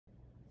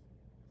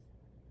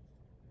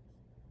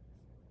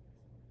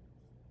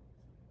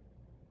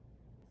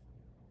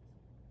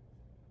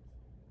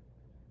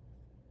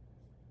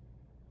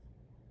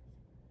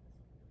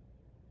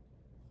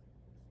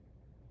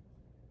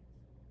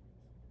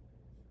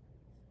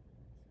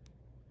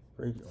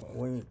What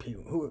do you mean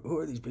people? Who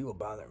are these people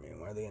bothering me?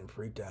 Why are they getting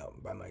freaked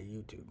out by my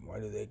YouTube? Why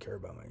do they care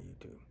about my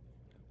YouTube?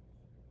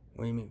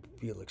 What do you mean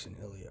Felix and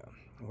Ilya?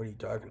 What are you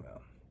talking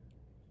about?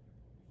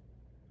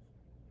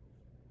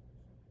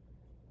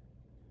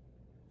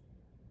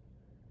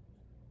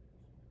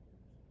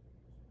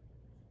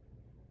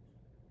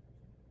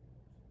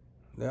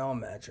 They all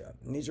match up.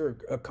 And these are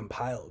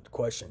compiled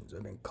questions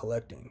I've been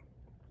collecting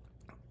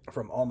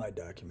from all my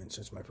documents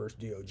since my first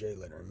DOJ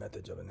letter and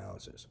methods of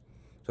analysis.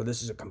 So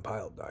this is a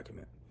compiled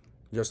document,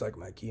 just like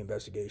my key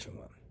investigation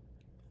one.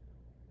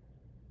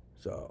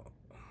 So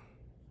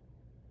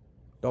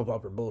don't fall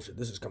for bullshit.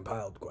 This is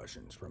compiled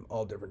questions from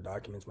all different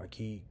documents. My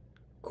key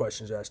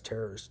questions asked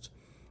terrorists.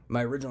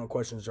 My original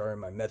questions are in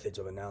my methods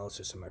of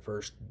analysis in my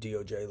first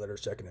DOJ letter,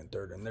 second and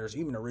third, and there's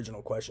even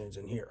original questions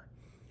in here.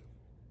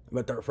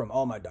 But they're from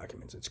all my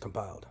documents. It's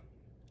compiled.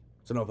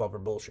 So don't fall for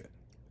bullshit.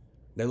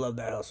 They love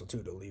that hustle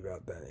too, to leave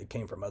out that it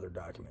came from other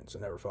documents. I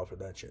never fall for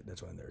that shit.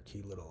 That's one of their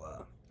key little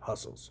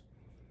hustles.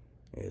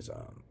 Is